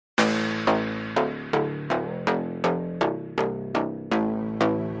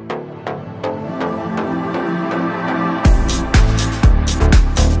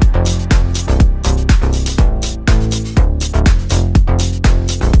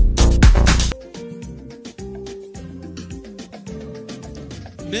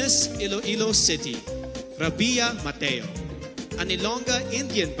Miss Iloilo City, Rabiya Mateo. An Ilongga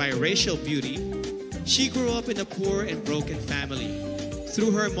Indian biracial beauty, she grew up in a poor and broken family.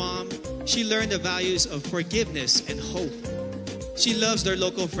 Through her mom, she learned the values of forgiveness and hope. She loves their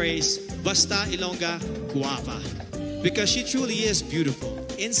local phrase, Basta Ilongga Guapa, because she truly is beautiful,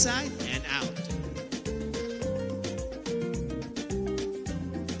 inside and out.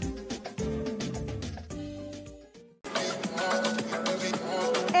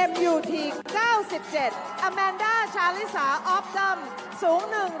 MUT 97 Amanda ชาลิสา Obdan สูง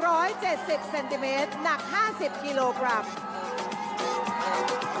 170 เซนติเมตร หนัก 50 กิโลกรัม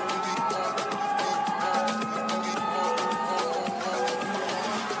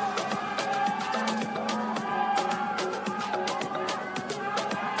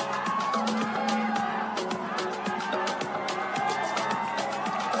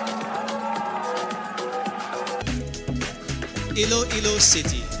Iloilo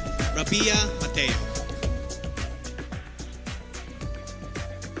City, Rabiya Mateo.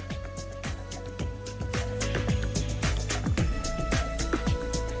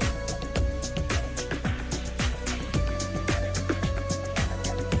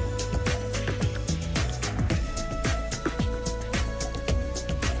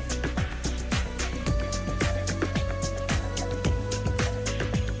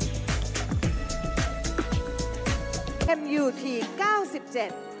 MUT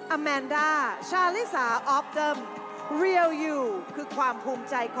 97 Amanda ชาลิสา Obdan Real You คือความภูมิ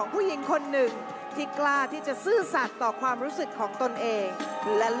ใจของผู้หญิงคนหนึ่งที่กล้าที่จะซื่อสัตย์ต่อความรู้สึกของตนเอง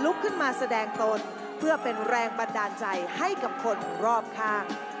และลุกขึ้นมาแสดงตนเพื่อเป็นแรงบันดาลใจให้กับคนรอบข้าง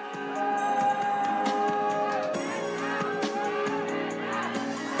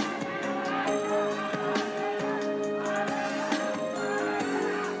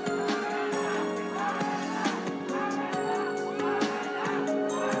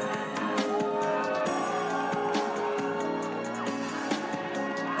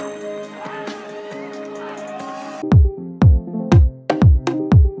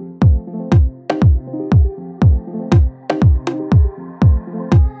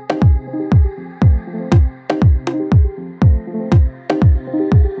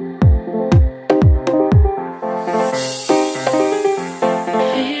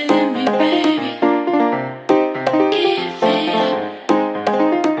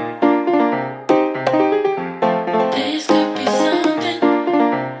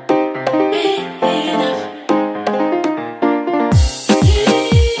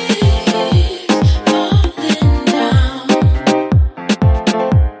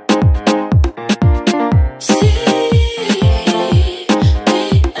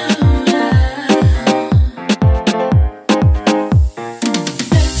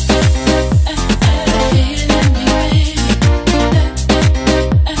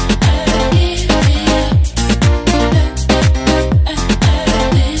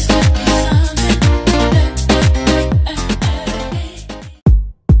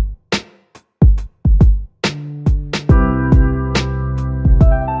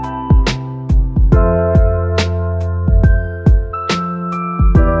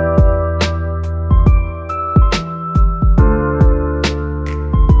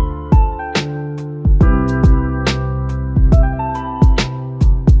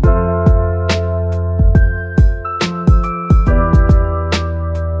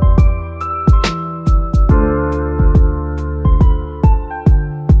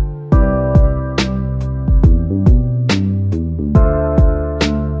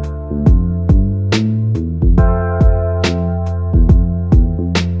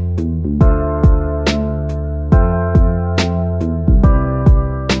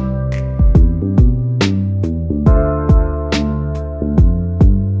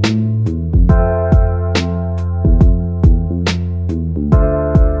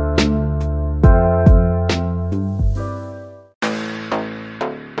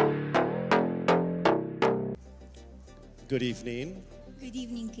Good evening. Good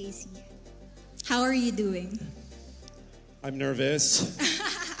evening, Casey. How are you doing? I'm nervous.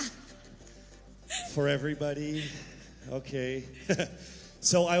 For everybody. Okay.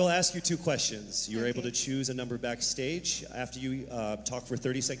 So I will ask you two questions. You're able to choose a number backstage. After you talk for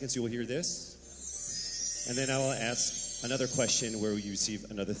 30 seconds, you will hear this. And then I will ask another question where you receive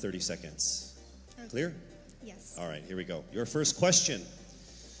another 30 seconds. Okay. Clear? Yes. All right, here we go. Your first question.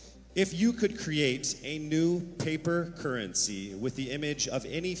 If you could create a new paper currency with the image of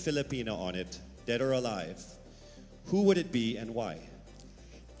any Filipino on it, dead or alive, who would it be and why?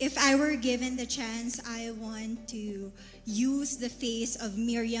 If I were given the chance, I want to use the face of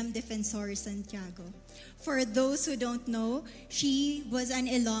Miriam Defensor Santiago. For those who don't know, she was an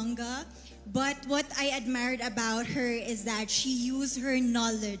Ilongga, but what I admired about her is that she used her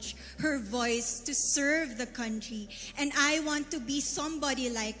knowledge, her voice to serve the country. And I want to be somebody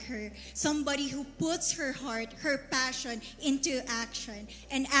like her, somebody who puts her heart, her passion into action.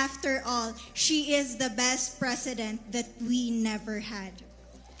 And after all, she is the best president that we never had.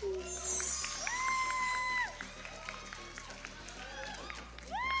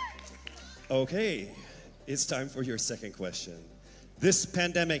 Okay, it's time for your second question. This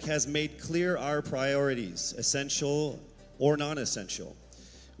pandemic has made clear our priorities, essential or non-essential.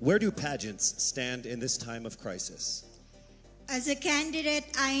 Where do pageants stand in this time of crisis? As a candidate,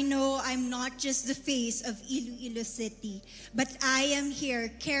 I know I'm not just the face of Iloilo City, but I am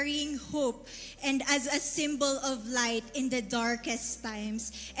here carrying hope and as a symbol of light in the darkest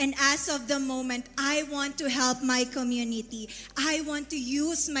times. And as of the moment, I want to help my community. I want to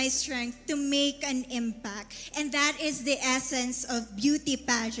use my strength to make an impact. And that is the essence of beauty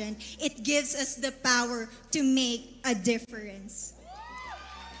pageant. It gives us the power to make a difference.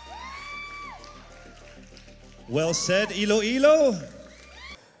 Well said, Iloilo.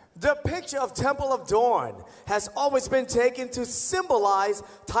 The picture of Temple of Dawn has always been taken to symbolize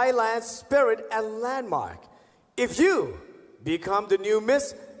Thailand's spirit and landmark. If you become the new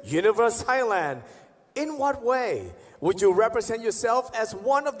Miss Universe Thailand, in what way would you represent yourself as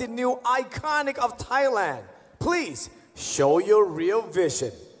one of the new iconic of Thailand? Please show your real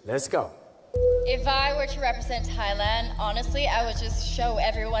vision. Let's go. If I were to represent Thailand, honestly, I would just show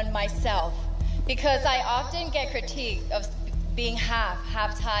everyone myself. Because I often get critiqued of being half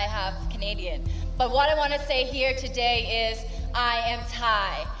Thai, half Canadian. But what I want to say here today is I am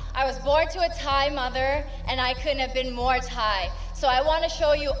Thai. I was born to a Thai mother and I couldn't have been more Thai. So I want to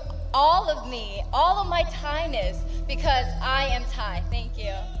show you all of me, all of my Thainess, because I am Thai. Thank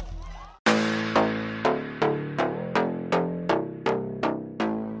you.